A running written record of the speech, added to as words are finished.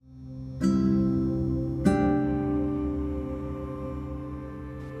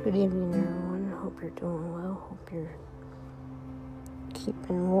Good evening, everyone. Hope you're doing well. Hope you're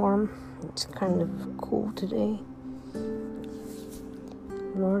keeping warm. It's kind of cool today.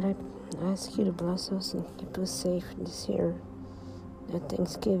 Lord, I ask you to bless us and keep us safe this year, at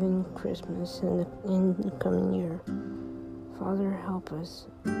Thanksgiving, Christmas, and in the coming year. Father, help us.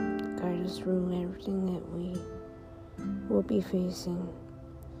 Guide us through everything that we will be facing.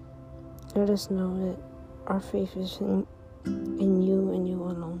 Let us know that our faith is in you and you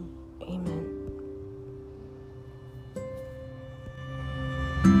alone. Amen.